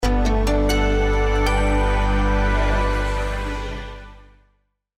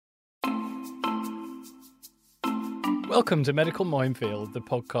Welcome to Medical Minefield, the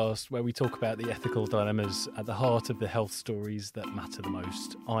podcast where we talk about the ethical dilemmas at the heart of the health stories that matter the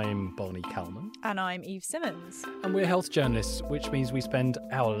most. I'm Barney Calman. And I'm Eve Simmons. And we're health journalists, which means we spend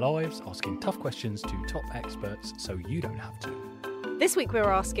our lives asking tough questions to top experts so you don't have to. This week we're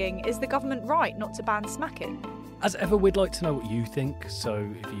asking, is the government right not to ban smacking? As ever, we'd like to know what you think,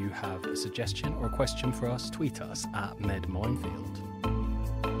 so if you have a suggestion or a question for us, tweet us at MedMinefield.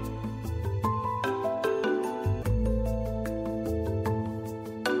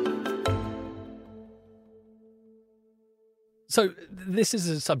 So this is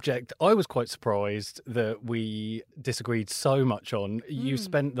a subject I was quite surprised that we disagreed so much on. You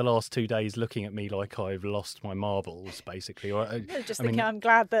spent the last 2 days looking at me like I've lost my marbles, basically. I'm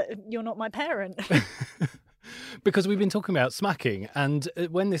glad that you're not my parent. Because we've been talking about smacking, and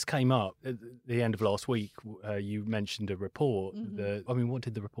when this came up at the end of last week, you mentioned a report. What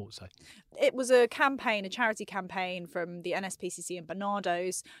did the report say? It was a charity campaign from the NSPCC and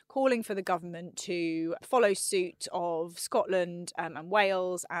Barnardo's calling for the government to follow suit of Scotland and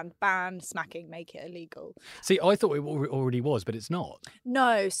Wales and ban smacking, make it illegal. See, I thought it already was, but it's not.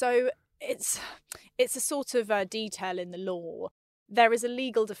 No, so it's a sort of detail in the law. There is a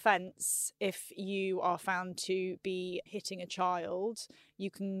legal defence if you are found to be hitting a child.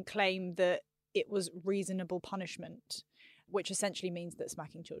 You can claim that it was reasonable punishment, which essentially means that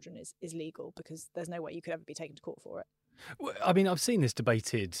smacking children is legal because there's no way you could ever be taken to court for it. I mean, I've seen this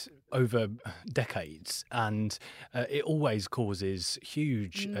debated over decades, and it always causes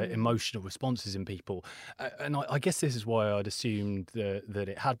huge emotional responses in people. And I guess this is why I'd assumed that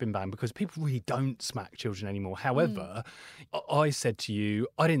it had been banned, because people really don't smack children anymore. However, I said to you,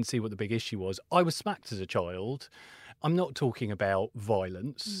 I didn't see what the big issue was. I was smacked as a child. I'm not talking about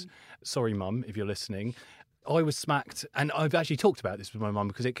violence. Sorry, Mum, if you're listening. I was smacked, and I've actually talked about this with my mum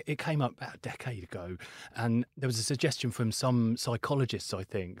because it came up about a decade ago, and there was a suggestion from some psychologists, I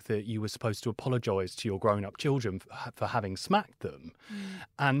think, that you were supposed to apologise to your grown-up children for having smacked them.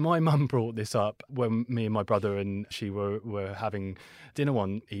 And my mum brought this up when me and my brother and she were having dinner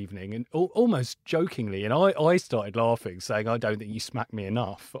one evening, and almost jokingly, and I started laughing, saying, I don't think you smacked me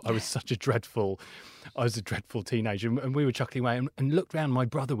enough. I was a dreadful teenager, and we were chuckling away and looked round. My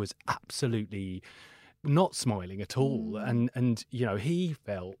brother was absolutely not smiling at all, and you know, he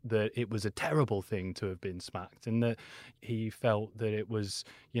felt that it was a terrible thing to have been smacked, and that he felt that it was,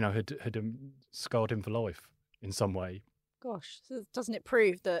 you know, had scarred him for life in some way. Gosh, so doesn't it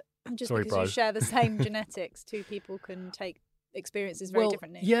prove that just because bro. you share the same genetics, two people can take experiences very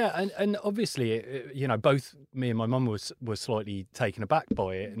differently? Yeah, and obviously, you know, both me and my mum were slightly taken aback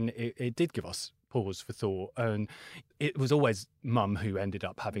by it, and it did give us pause for thought. And it was always Mum who ended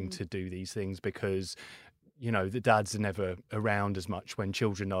up having to do these things because, you know, the dads are never around as much when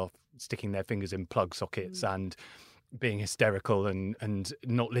children are sticking their fingers in plug sockets and being hysterical and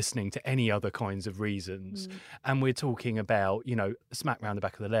not listening to any other kinds of reasons. And we're talking about, you know, a smack round the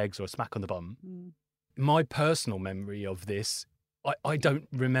back of the legs or a smack on the bum. My personal memory of this, I don't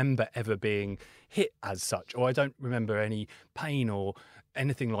remember ever being hit as such, or I don't remember any pain or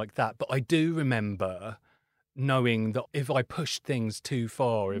anything like that. But I do remember knowing that if I pushed things too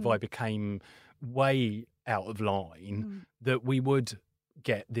far, if I became way out of line, that we would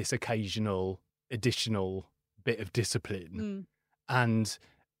get this occasional additional bit of discipline. And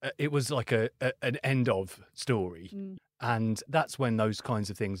it was like an end of story. And that's when those kinds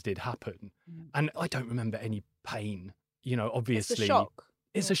of things did happen. And I don't remember any pain, you know, obviously. It's a shock.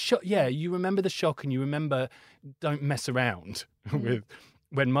 It's a shock. Yeah, you remember the shock, and you remember don't mess around with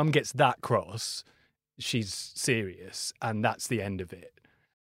when Mum gets that cross, she's serious, and that's the end of it.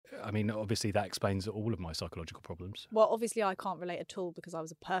 I mean, obviously that explains all of my psychological problems. Well, obviously I can't relate at all because I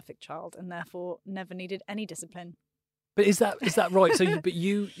was a perfect child and therefore never needed any discipline. But is that right? So,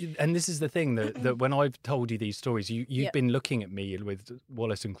 you, and this is the thing that when I've told you these stories, you've been looking at me with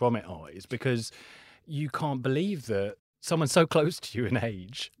Wallace and Gromit eyes because you can't believe that someone so close to you in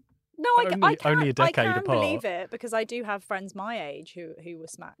age. No, only a decade apart. I can believe it because I do have friends my age who were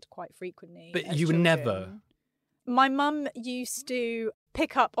smacked quite frequently. But you were never. My mum used to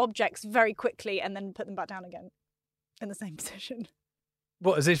pick up objects very quickly and then put them back down again in the same position.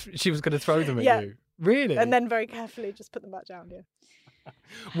 What, as if she was going to throw them at you? Really? And then very carefully just put them back down,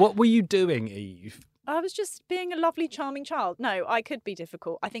 What were you doing, Eve? I was just being a lovely, charming child. No, I could be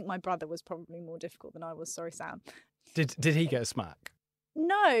difficult. I think my brother was probably more difficult than I was. Sorry, Sam. Did he get a smack?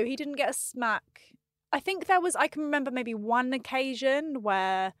 No, he didn't get a smack. I think I can remember maybe one occasion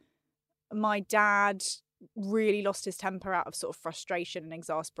where my dad really lost his temper out of sort of frustration and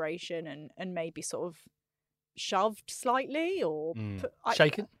exasperation and maybe sort of shoved slightly or...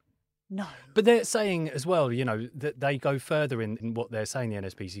 Shaken? No. But they're saying as well, you know, that they go further in what they're saying, the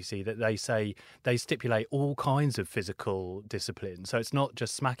NSPCC, that they say they stipulate all kinds of physical discipline. So it's not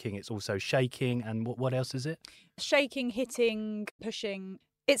just smacking, it's also shaking. And what else is it? Shaking, hitting, pushing.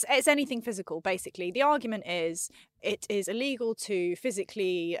 It's anything physical, basically. The argument is it is illegal to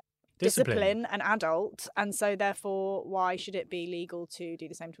physically discipline an adult, and so therefore why should it be legal to do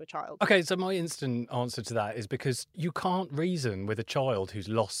the same to a child? Okay, so my instant answer to that is because you can't reason with a child who's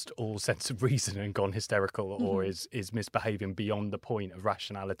lost all sense of reason and gone hysterical, or is misbehaving beyond the point of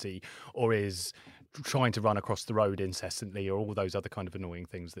rationality, or is trying to run across the road incessantly, or all those other kind of annoying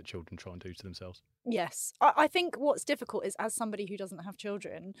things that children try and do to themselves. Yes. I think what's difficult is, as somebody who doesn't have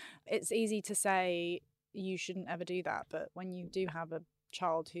children, it's easy to say you shouldn't ever do that, but when you do have a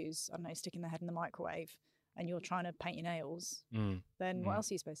child who's, I don't know, sticking their head in the microwave and you're trying to paint your nails, then what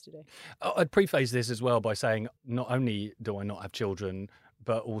else are you supposed to do? I'd preface this as well by saying not only do I not have children,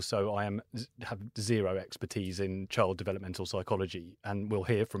 but also I have zero expertise in child developmental psychology, and we'll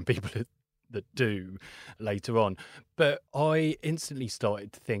hear from people that do later on. But I instantly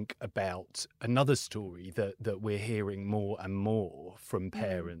started to think about another story that we're hearing more and more from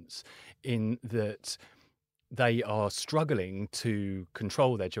parents, in that they are struggling to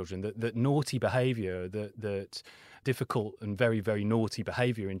control their children, that naughty behaviour, that difficult and very, very naughty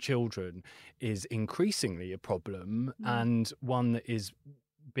behaviour in children is increasingly a problem, and one that is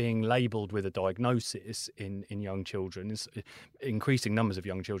being labelled with a diagnosis in young children, increasing numbers of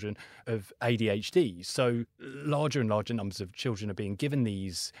young children, of ADHD. So larger and larger numbers of children are being given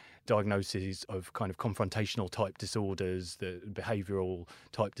these diagnoses of kind of confrontational type disorders, the behavioural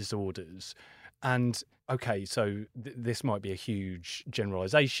type disorders. And okay, so this might be a huge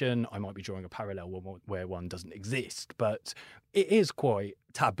generalisation. I might be drawing a parallel where one doesn't exist, but it is quite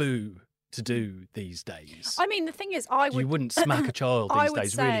taboo to do these days. I mean, the thing is, you wouldn't smack a child these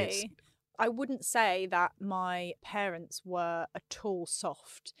days, really. I wouldn't say that my parents were at all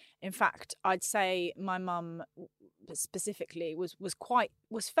soft. In fact, I'd say my mum specifically was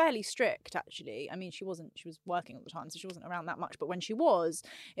fairly strict, actually. I mean, she was working all the time, so she wasn't around that much, but when she was,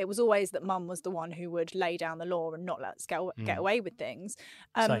 it was always that mum was the one who would lay down the law and not let us get away with things.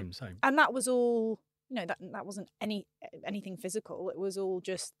 Same. And that was all, you know, that wasn't anything physical. It was all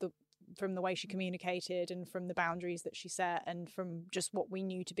just from the way she communicated and from the boundaries that she set and from just what we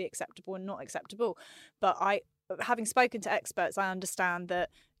knew to be acceptable and not acceptable. But having spoken to experts, I understand that,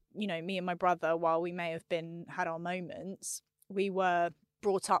 you know, me and my brother, while we may have had our moments, we were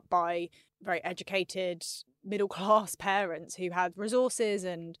brought up by very educated middle-class parents who had resources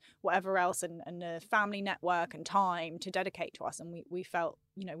and whatever else and a family network and time to dedicate to us. And we felt,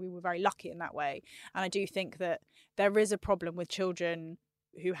 you know, we were very lucky in that way. And I do think that there is a problem with children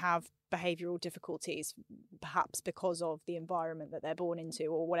who have behavioural difficulties, perhaps because of the environment that they're born into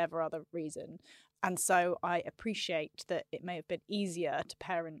or whatever other reason. And so I appreciate that it may have been easier to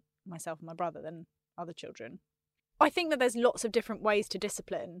parent myself and my brother than other children. I think that there's lots of different ways to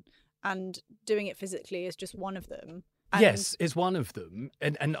discipline, and doing it physically is just one of them. Yes, it's one of them.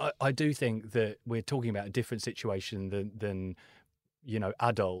 And I do think that we're talking about a different situation than you know,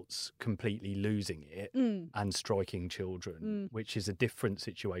 adults completely losing it and striking children, which is a different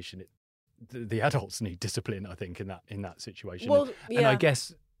situation. The adults need discipline, I think, in that situation. Well, and I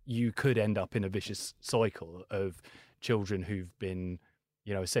guess you could end up in a vicious cycle of children who've been,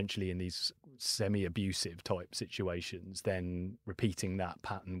 you know, essentially in these semi-abusive type situations, then repeating that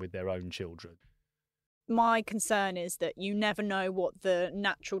pattern with their own children. My concern is that you never know what the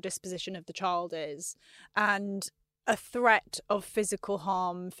natural disposition of the child is, and a threat of physical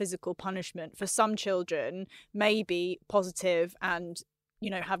harm, physical punishment for some children may be positive and, you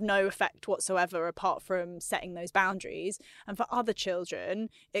know, have no effect whatsoever apart from setting those boundaries. And for other children,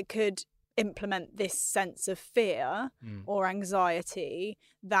 it could implement this sense of fear or anxiety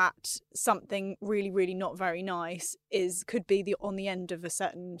that something really, really not very nice could be on the end of a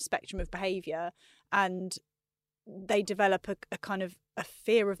certain spectrum of behaviour, and they develop a kind of a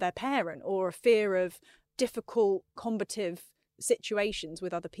fear of their parent or a fear of difficult combative situations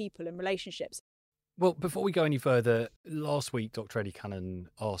with other people and relationships. Well, before we go any further, last week Dr. Eddie Cannon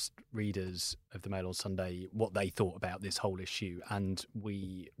asked readers of the Mail on Sunday what they thought about this whole issue, and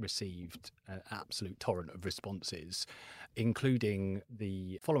we received an absolute torrent of responses, including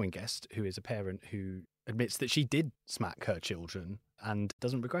the following guest, who is a parent who admits that she did smack her children and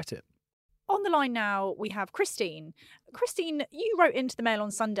doesn't regret it. On the line now, we have Christine. Christine, you wrote into the Mail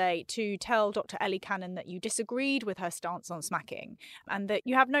on Sunday to tell Dr. Ellie Cannon that you disagreed with her stance on smacking and that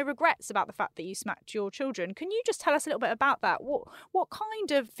you have no regrets about the fact that you smacked your children. Can you just tell us a little bit about that? What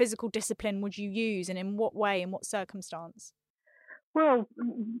kind of physical discipline would you use, and in what way, in what circumstance? Well,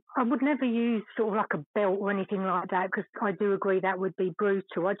 I would never use sort of like a belt or anything like that because I do agree that would be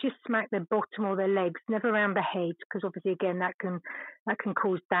brutal. I just smack their bottom or their legs, never around the head because obviously again that can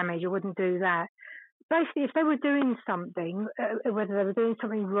cause damage. I wouldn't do that. Basically, if they were doing something, whether they were doing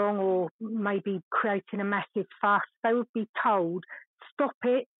something wrong or maybe creating a massive fuss, they would be told, stop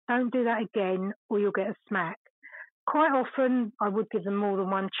it, don't do that again, or you'll get a smack. Quite often, I would give them more than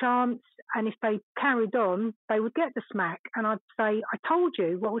one chance, and if they carried on, they would get the smack, and I'd say, I told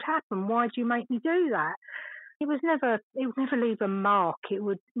you what would happen, why do you make me do that? It would never leave a mark. It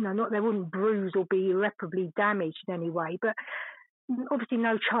would, not, they wouldn't bruise or be irreparably damaged in any way, but obviously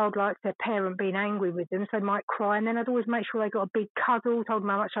no child likes their parent being angry with them, so they might cry, and then I'd always make sure they got a big cuddle, told them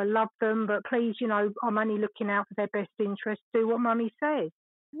how much I love them, but please, I'm only looking out for their best interest, do what mummy says.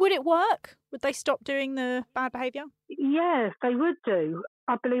 Would it work? Would they stop doing the bad behaviour? Yeah, they would do.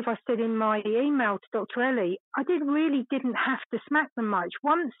 I believe I said in my email to Dr. Ellie, I didn't have to smack them much.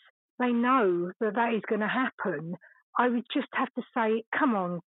 Once they know that is going to happen, I would just have to say, come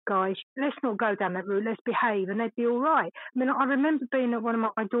on, guys, let's not go down that route, let's behave, and they'd be all right. I mean, I remember being at one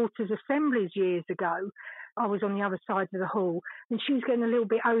of my daughter's assemblies years ago. I was on the other side of the hall, and she was getting a little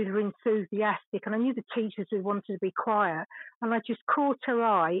bit over enthusiastic, and I knew the teachers would want her to be quiet, and I just caught her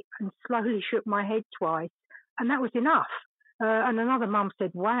eye and slowly shook my head twice, and that was enough. And another mum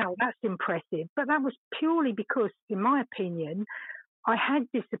said, wow, that's impressive. But that was purely because, in my opinion, I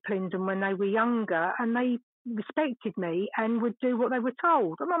had disciplined them when they were younger, and they respected me and would do what they were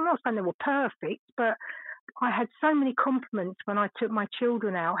told. I'm not saying they were perfect, but I had so many compliments when I took my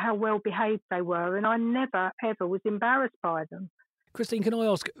children out, how well behaved they were, and I never, ever was embarrassed by them. Christine, can I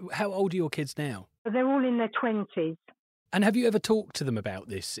ask, how old are your kids now? They're all in their 20s. And have you ever talked to them about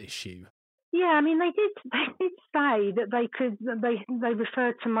this issue? Yeah, I mean, they did say that they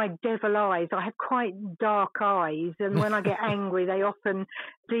referred to my devil eyes. I have quite dark eyes, and when I get angry, they often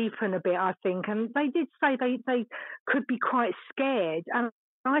deepen a bit, I think. And they did say they could be quite scared. And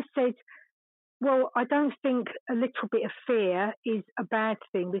I said, well, I don't think a little bit of fear is a bad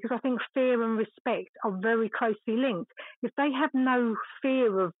thing, because I think fear and respect are very closely linked. If they have no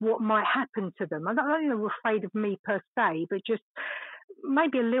fear of what might happen to them, I don't think they're afraid of me per se, but just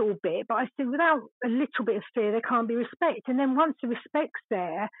maybe a little bit. But I said without a little bit of fear, there can't be respect. And then once the respect's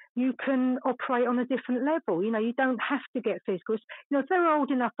there, you can operate on a different level. You don't have to get physical. If they're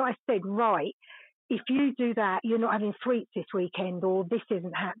old enough that I said, right, if you do that, you're not having sweets this weekend, or this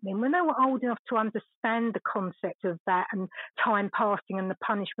isn't happening. When they were old enough to understand the concept of that and time passing and the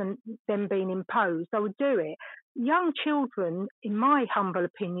punishment then being imposed, I would do it. Young children, in my humble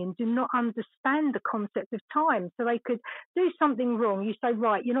opinion, do not understand the concept of time. So they could do something wrong. You say,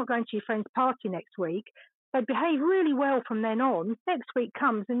 right, you're not going to your friend's party next week. They behave really well from then on. Next week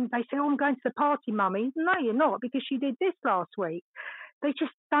comes and they say, oh, I'm going to the party, mummy. No, you're not, because she did this last week. They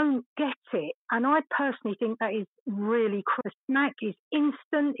just don't get it. And I personally think that is really cruel. Smack is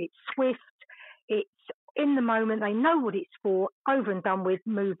instant, it's swift, it's in the moment, they know what it's for, over and done with,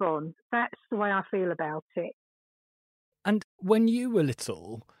 move on. That's the way I feel about it. And when you were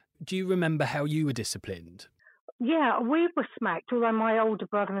little, do you remember how you were disciplined? Yeah, we were smacked, although my older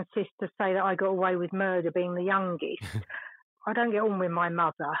brother and sister say that I got away with murder being the youngest. I don't get on with my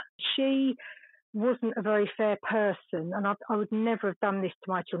mother. She wasn't a very fair person, and I would never have done this to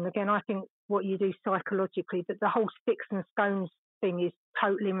my children. Again, I think what you do psychologically, but the whole sticks and stones thing is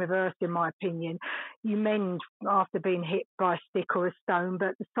totally in reverse, in my opinion. You mend after being hit by a stick or a stone,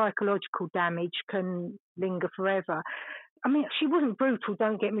 but the psychological damage can linger forever. I mean, she wasn't brutal,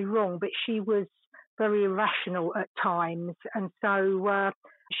 don't get me wrong, but she was very irrational at times, and so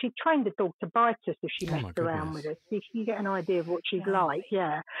she trained the dog to bite us if she messed around with us. If you get an idea of what she's like,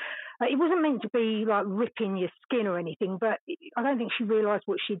 yeah. It wasn't meant to be like ripping your skin or anything, but I don't think she realised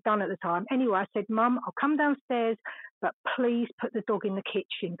what she'd done at the time. Anyway, I said, Mum, I'll come downstairs, but please put the dog in the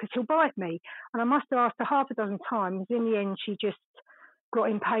kitchen because he'll bite me. And I must have asked her half a dozen times. In the end, she just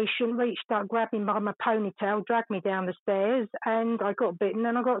got impatient, reached out, grabbed me by my ponytail, dragged me down the stairs, and I got bitten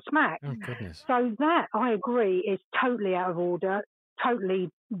and I got smacked. Oh, goodness. So that, I agree, is totally out of order,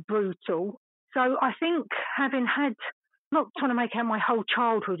 totally brutal. So I think having had, not trying to make out my whole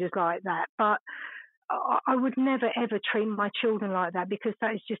childhood is like that, but I would never, ever treat my children like that because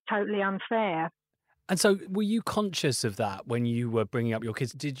that is just totally unfair. And so were you conscious of that when you were bringing up your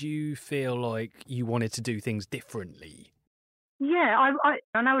kids? Did you feel like you wanted to do things differently? Yeah,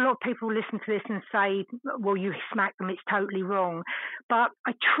 I know a lot of people listen to this and say, well, you smack them, it's totally wrong. But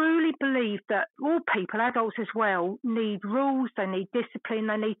I truly believe that all people, adults as well, need rules, they need discipline,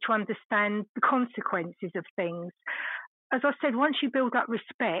 they need to understand the consequences of things. As I said, once you build up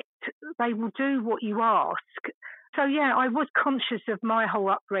respect, they will do what you ask. So, yeah, I was conscious of my whole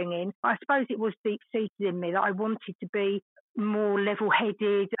upbringing. I suppose it was deep-seated in me that I wanted to be more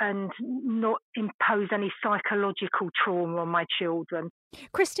level-headed and not impose any psychological trauma on my children.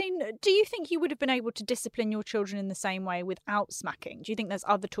 Christine, do you think you would have been able to discipline your children in the same way without smacking? Do you think there's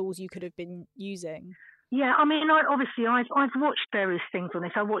other tools you could have been using? Yeah, I mean, I've watched various things on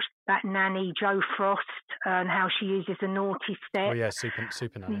this. I watched that nanny, Jo Frost, and how she uses the naughty step. Oh, yeah,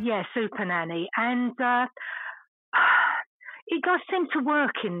 Super Nanny. Yeah, Super Nanny. And it does seem to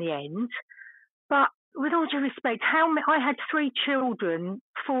work in the end, but with all due respect, I had 3 children,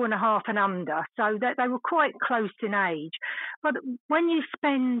 4.5 and under, so that they were quite close in age. But when you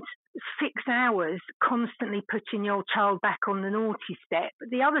spend 6 hours constantly putting your child back on the naughty step,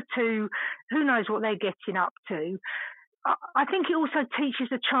 the other 2, who knows what they're getting up to. I think it also teaches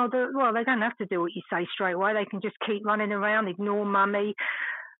the child that, well, they don't have to do what you say straight away. They can just keep running around, ignore mummy.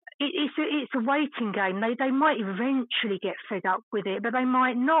 It's a waiting game. They might eventually get fed up with it, but they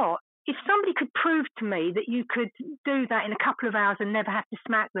might not. If somebody could prove to me that you could do that in a couple of hours and never have to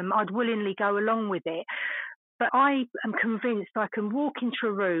smack them, I'd willingly go along with it. But I am convinced I can walk into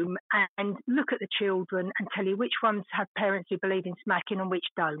a room and look at the children and tell you which ones have parents who believe in smacking and which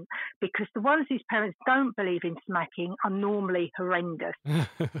don't. Because the ones whose parents don't believe in smacking are normally horrendous.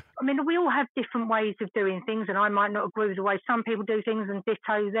 I mean, we all have different ways of doing things, and I might not agree with the way some people do things and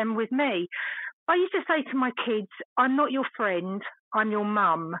ditto them with me. I used to say to my kids, I'm not your friend, I'm your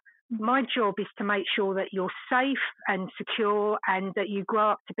mum. My job is to make sure that you're safe and secure and that you grow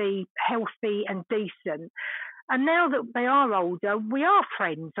up to be healthy and decent. And now that they are older, we are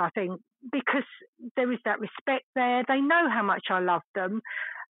friends, I think, because there is that respect there. They know how much I love them.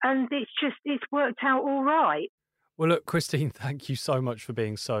 And it's worked out all right. Well, look, Christine, thank you so much for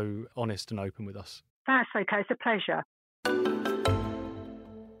being so honest and open with us. That's okay. It's a pleasure.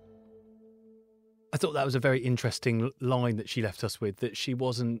 I thought that was a very interesting line that she left us with, that she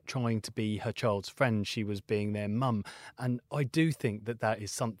wasn't trying to be her child's friend, she was being their mum. And I do think that that is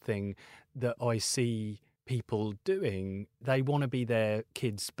something that I see people doing. They want to be their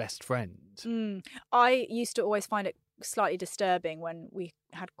kid's best friend. I used to always find it slightly disturbing when we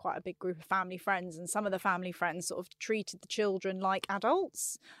had quite a big group of family friends, and some of the family friends sort of treated the children like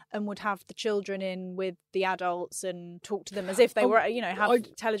adults and would have the children in with the adults and talk to them as if they were, have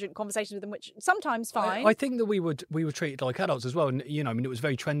intelligent conversations with them, which sometimes fine. I think that we were treated like adults as well. And, I mean, it was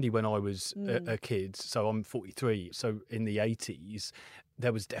very trendy when I was a kid. So I'm 43. So in the 80s,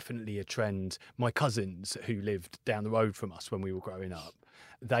 there was definitely a trend. My cousins who lived down the road from us when we were growing up,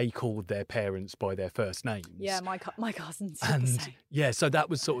 they called their parents by their first names. Yeah, my cousins did and the same. Yeah, so that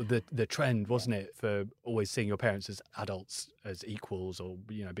was sort of the trend, wasn't it, for always seeing your parents as adults, as equals, or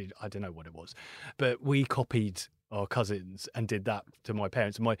I don't know what it was, but we copied our cousins and did that to my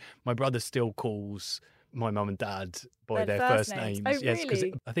parents. My brother still calls my mum and dad by their first names. Oh, yes, because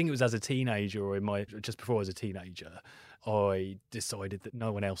really? I think it was as a teenager or just before I was a teenager, I decided that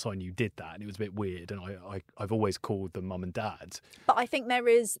no one else I knew did that, and it was a bit weird. And I've always called them mum and dad. But I think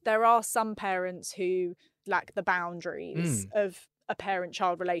there are some parents who lack the boundaries of a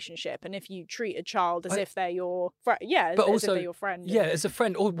parent-child relationship, and if you treat a child as if they're your friend, but as also, if they're your friend, as a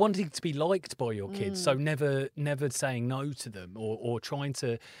friend, or wanting to be liked by your kids, so never saying no to them, or trying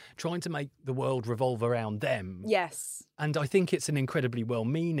to make the world revolve around them. Yes, and I think it's an incredibly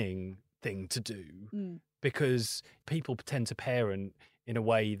well-meaning thing to do because people tend to parent in a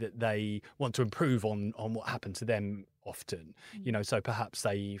way that they want to improve on what happened to them often. So perhaps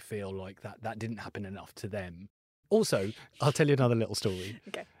they feel like that didn't happen enough to them. Also, I'll tell you another little story.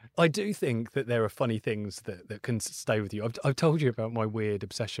 Okay. I do think that there are funny things that can stay with you. I've told you about my weird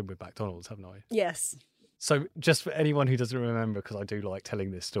obsession with McDonald's, haven't I? Yes. So just for anyone who doesn't remember, because I do like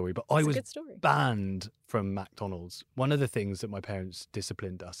telling this story, but I was banned from McDonald's. One of the things that my parents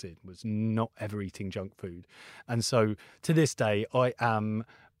disciplined us in was not ever eating junk food. And so to this day, I am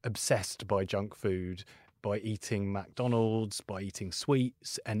obsessed by junk food, by eating McDonald's, by eating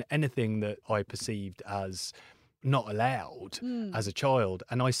sweets, and anything that I perceived as not allowed as a child.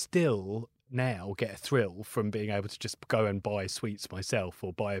 And I still now get a thrill from being able to just go and buy sweets myself,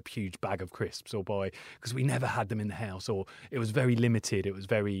 or buy a huge bag of crisps, or because we never had them in the house, or it was very limited, it was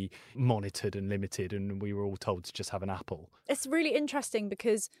very monitored and limited, and we were all told to just have an apple. It's really interesting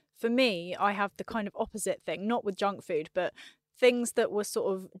because for me, I have the kind of opposite thing, not with junk food, but things that were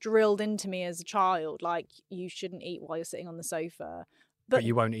sort of drilled into me as a child, like you shouldn't eat while you're sitting on the sofa. But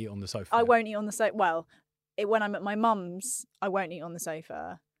you won't eat on the sofa? I won't eat on the sofa. Well, when I'm at my mum's, I won't eat on the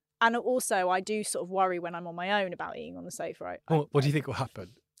sofa. And also, I do sort of worry when I'm on my own about eating on the sofa. What do you think will happen?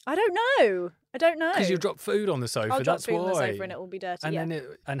 I don't know. Because you'll drop food on the sofa. I'll drop food why. on the sofa and it will be dirty. And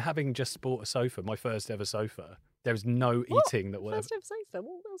then having just bought a sofa, my first ever sofa, There's no What? eating that will ever... First ever sofa?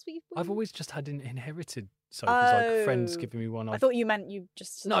 What else were you... I've always just had inherited sofas, like friends giving me one. I thought you meant you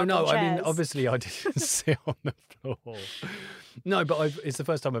just No, sat on I mean, chairs. obviously I didn't sit on the floor. No, but it's the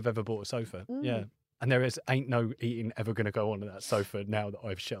first time I've ever bought a sofa. Yeah. And ain't no eating ever going to go on that sofa now that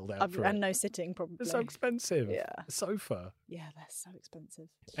I've shelled out for it. And no sitting, probably. It's so expensive. Yeah. A sofa. Yeah, they're so expensive.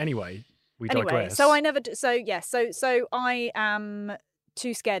 Anyway, we digress. So I never... So I am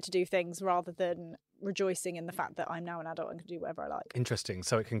too scared to do things rather than rejoicing in the fact that I'm now an adult and can do whatever I like. Interesting.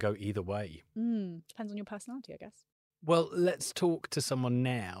 So it can go either way. Depends on your personality, I guess. Well, let's talk to someone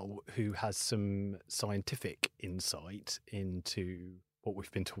now who has some scientific insight into what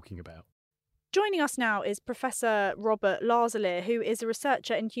we've been talking about. Joining us now is Professor Robert Lazalir, who is a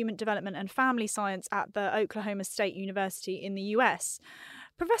researcher in human development and family science at the Oklahoma State University in the US.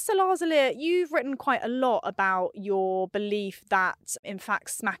 Professor Lazalir, you've written quite a lot about your belief that, in fact,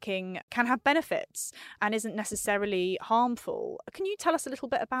 smacking can have benefits and isn't necessarily harmful. Can you tell us a little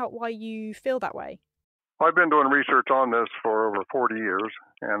bit about why you feel that way? I've been doing research on this for over 40 years,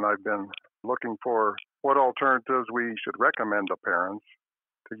 and I've been looking for what alternatives we should recommend to parents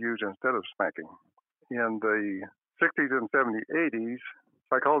to use instead of smacking. In the 60s and 70s, 80s,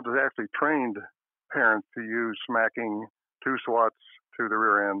 psychologists actually trained parents to use smacking, 2 swats to the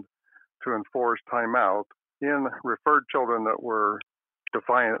rear end, to enforce timeout in referred children that were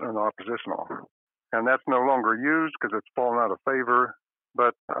defiant and oppositional. And that's no longer used because it's fallen out of favor.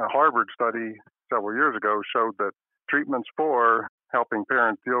 But a Harvard study several years ago showed that treatments for helping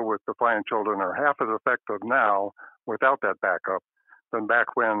parents deal with defiant children are half as effective now without that backup than back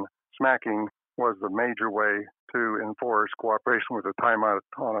when smacking was the major way to enforce cooperation with a timeout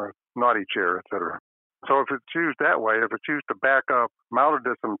on a naughty chair, etc. So if it's used that way, if it's used to back up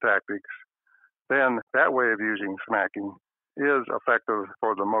maltodism tactics, then that way of using smacking is effective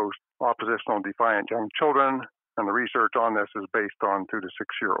for the most oppositional and defiant young children, and the research on this is based on 2 to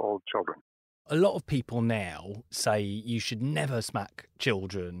 6-year-old children. A lot of people now say you should never smack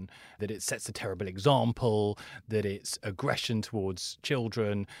children, that it sets a terrible example, that it's aggression towards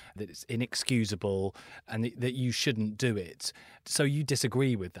children, that it's inexcusable, and that you shouldn't do it. So you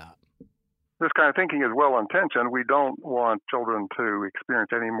disagree with that? This kind of thinking is well-intentioned. We don't want children to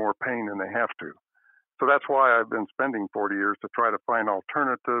experience any more pain than they have to. So that's why I've been spending 40 years to try to find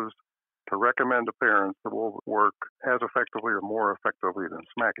alternatives to recommend to parents that will work as effectively or more effectively than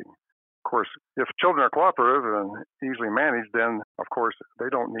smacking. Of course, if children are cooperative and easily managed, then, of course, they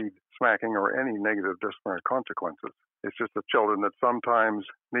don't need smacking or any negative disciplinary consequences. It's just the children that sometimes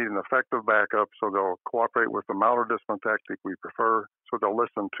need an effective backup, so they'll cooperate with the maltodiscipline tactic we prefer, so they'll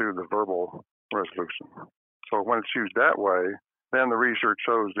listen to the verbal resolution. So when it's used that way, then the research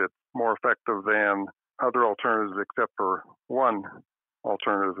shows it's more effective than other alternatives, except for one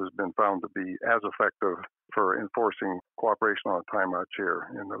alternative has been found to be as effective for enforcing cooperation on a timeout chair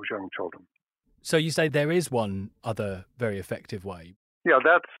in those young children. So you say there is one other very effective way? Yeah,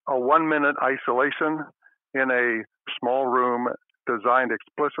 that's a 1-minute isolation in a small room designed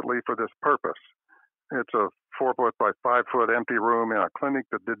explicitly for this purpose. It's a 4-foot by 5-foot empty room in a clinic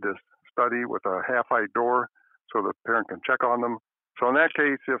that did this study with a half-height door so the parent can check on them. So in that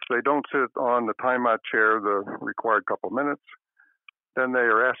case, if they don't sit on the timeout chair the required couple minutes, then they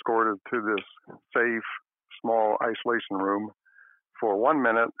are escorted to this safe, small isolation room for 1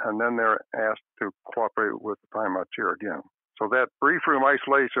 minute, and then they're asked to cooperate with the timeout chair again. So that brief room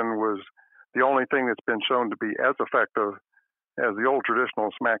isolation was the only thing that's been shown to be as effective as the old traditional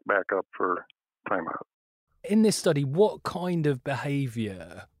smack backup for timeout. In this study, what kind of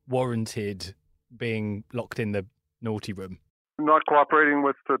behaviour warranted being locked in the naughty room? Not cooperating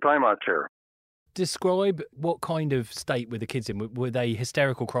with the timeout chair. Describe what kind of state were the kids in. Were they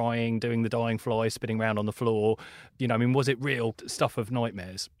hysterical crying, doing the dying fly, spinning around on the floor? Was it real stuff of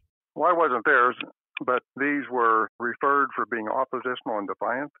nightmares? Well, I wasn't there, but these were referred for being oppositional and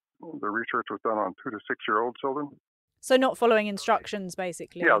defiant. The research was done on 2 to 6-year-old children. So not following instructions,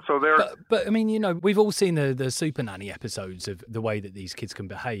 basically. Yeah, so they're... But I mean, we've all seen the Super Nanny episodes of the way that these kids can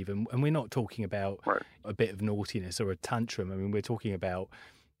behave, and we're not talking about a bit of naughtiness or a tantrum. I mean, we're talking about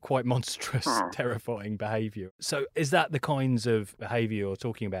quite monstrous, terrifying behaviour. So is that the kinds of behaviour you're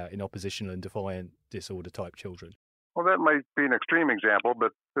talking about in oppositional and defiant disorder type children? Well, that might be an extreme example,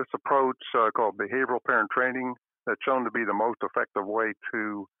 but this approach called behavioral parent training that's shown to be the most effective way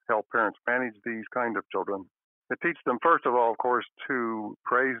to help parents manage these kind of children. It teaches them, first of all, of course, to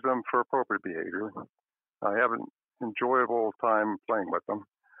praise them for appropriate behavior. Have an enjoyable time playing with them.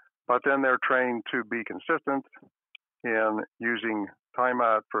 But then they're trained to be consistent in using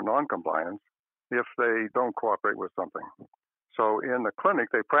timeout for noncompliance if they don't cooperate with something. So in the clinic,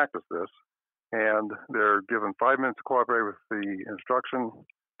 they practice this. and they're given 5 minutes to cooperate with the instruction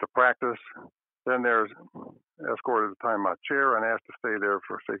to practice. Then they're escorted to the timeout chair and asked to stay there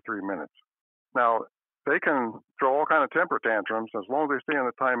for, say, 3 minutes. Now, they can throw all kind of temper tantrums. As long as they stay in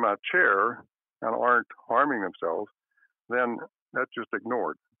the timeout chair and aren't harming themselves, then that's just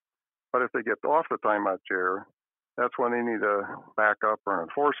ignored. But if they get off the timeout chair, that's when they need a backup or an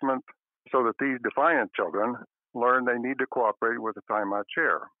enforcement, so that these defiant children learn they need to cooperate with the timeout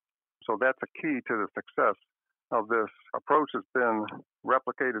chair. So that's a key to the success of this approach that's been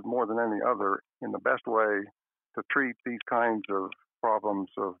replicated more than any other in the best way to treat these kinds of problems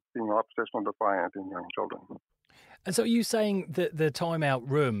of being oppositional defiant in young children. And so are you saying that the timeout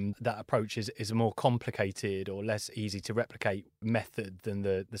room, that approach is a more complicated or less easy to replicate method than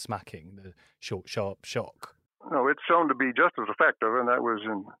the smacking, the short, sharp shock? No, it's shown to be just as effective, and that was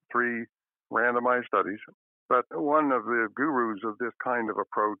in 3 randomized studies. But one of the gurus of this kind of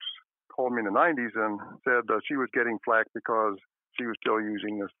approach called me in the 90s and said she was getting flack because she was still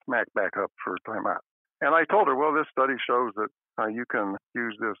using the smack backup for timeout. And I told her, well, this study shows that you can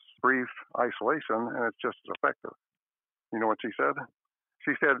use this brief isolation and it's just as effective. You know what she said?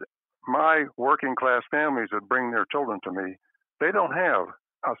 She said, my working class families that bring their children to me, they don't have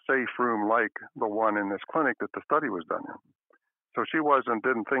a safe room like the one in this clinic that the study was done in. So she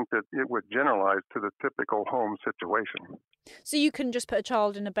didn't think that it would generalize to the typical home situation. So you can just put a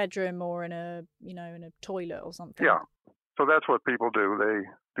child in a bedroom or in a toilet or something. Yeah. So that's what people do.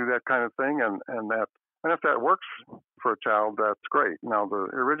 They do that kind of thing, and if that works for a child, that's great. Now, the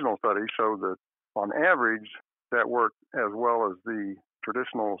original study showed that on average, that worked as well as the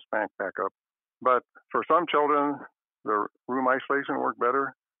traditional smack backup. But for some children, the room isolation worked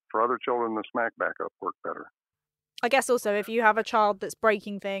better. For other children, the smack backup worked better. I guess also if you have a child that's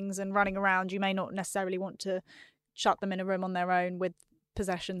breaking things and running around, you may not necessarily want to shut them in a room on their own with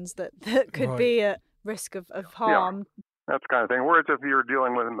possessions that could be at risk of harm. Yeah, that's the kind of thing. Whereas if you're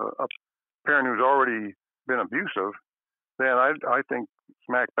dealing with a parent who's already been abusive, then I think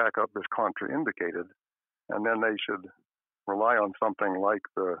smack backup is contraindicated, and then they should rely on something like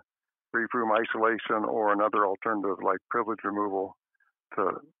the brief room isolation or another alternative like privilege removal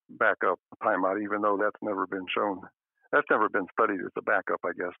to back up timeout, even though that's never been shown. That's never been studied as a backup,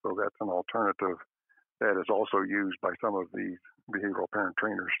 I guess, so that's an alternative that is also used by some of these behavioral parent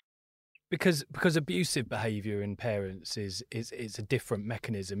trainers. Because abusive behaviour in parents is a different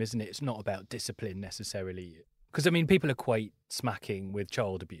mechanism, isn't it? It's not about discipline necessarily. Because, I mean, people equate smacking with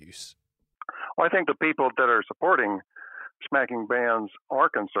child abuse. Well, I think the people that are supporting smacking bans are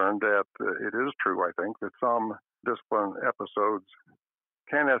concerned that it is true, I think, that some discipline episodes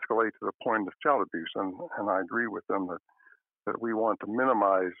can escalate to the point of child abuse. And I agree with them that we want to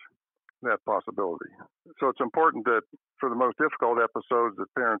minimize that possibility. So it's important that for the most difficult episodes that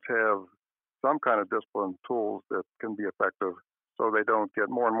parents have some kind of discipline tools that can be effective so they don't get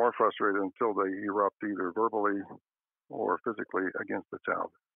more and more frustrated until they erupt either verbally or physically against the child.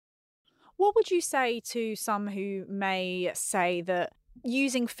 What would you say to some who may say that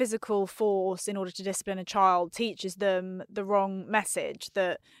using physical force in order to discipline a child teaches them the wrong message,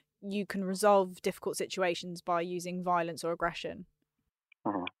 that you can resolve difficult situations by using violence or aggression?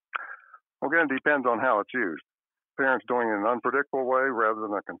 Mm-hmm. Well, again, it depends on how it's used. Parents doing it in an unpredictable way rather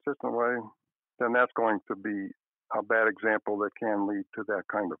than a consistent way, then that's going to be a bad example that can lead to that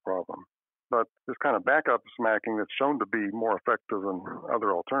kind of problem. But this kind of backup smacking that's shown to be more effective than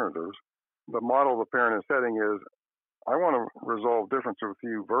other alternatives, the model the parent is setting is, I want to resolve differences with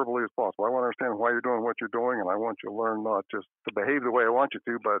you verbally as possible. I want to understand why you're doing what you're doing, and I want you to learn not just to behave the way I want you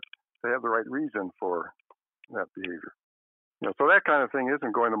to, but to have the right reason for that behavior. So that kind of thing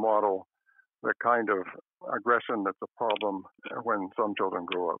isn't going to model the kind of aggression that's a problem when some children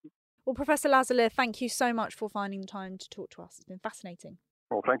grow up. Well, Professor Lazalir, thank you so much for finding the time to talk to us. It's been fascinating.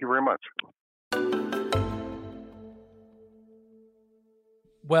 Well, thank you very much.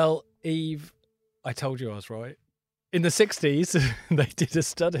 Well, Eve, I told you I was right. In the 60s, they did a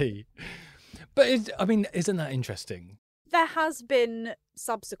study. But, isn't that interesting? There has been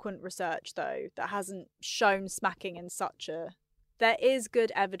subsequent research, though, that hasn't shown smacking in such a... There is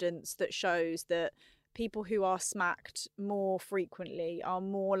good evidence that shows that people who are smacked more frequently are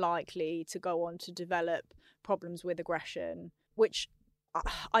more likely to go on to develop problems with aggression, which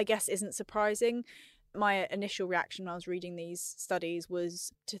I guess isn't surprising. My initial reaction when I was reading these studies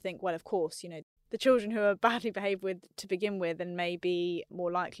was to think, well, of course, the children who are badly behaved with to begin with and may be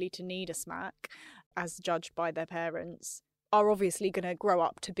more likely to need a smack, as judged by their parents, are obviously going to grow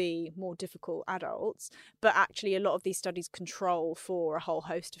up to be more difficult adults. But actually, a lot of these studies control for a whole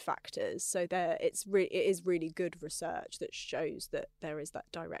host of factors. So it is really good research that shows that there is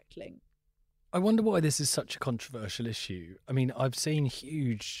that direct link. I wonder why this is such a controversial issue. I mean, I've seen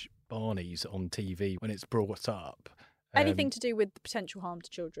huge Barneys on TV when it's brought up. Anything to do with the potential harm to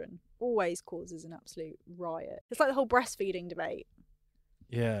children always causes an absolute riot. It's like the whole breastfeeding debate.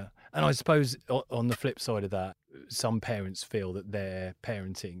 Yeah. And I suppose on the flip side of that, some parents feel that their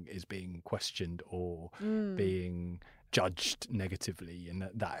parenting is being questioned or being judged negatively, and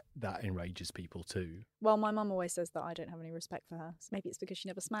that enrages people too. Well, my mum always says that I don't have any respect for her. So maybe it's because she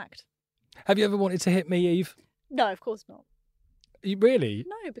never smacked. Have you ever wanted to hit me, Eve? No, of course not. Really?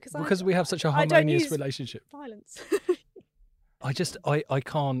 No, because we have such a harmonious relationship. Violence. I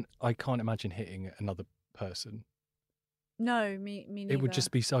can't imagine hitting another person. No, me neither. It would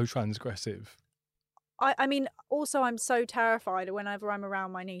just be so transgressive. I mean, also I'm so terrified whenever I'm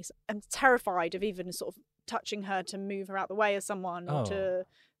around my niece. I'm terrified of even sort of touching her to move her out the way of someone or to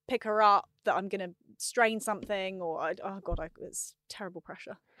pick her up, that I'm going to strain something or, it's terrible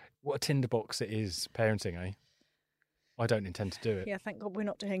pressure. What a tinderbox it is, parenting, eh? I don't intend to do it. Yeah, thank God we're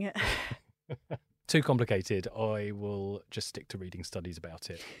not doing it. Too complicated. I will just stick to reading studies about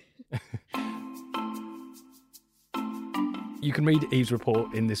it. You can read Eve's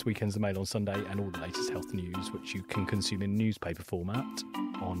report in this weekend's The Mail on Sunday and all the latest health news, which you can consume in newspaper format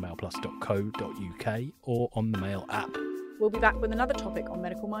on mailplus.co.uk or on the Mail app. We'll be back with another topic on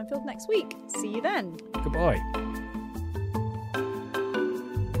Medical Minefield next week. See you then. Goodbye.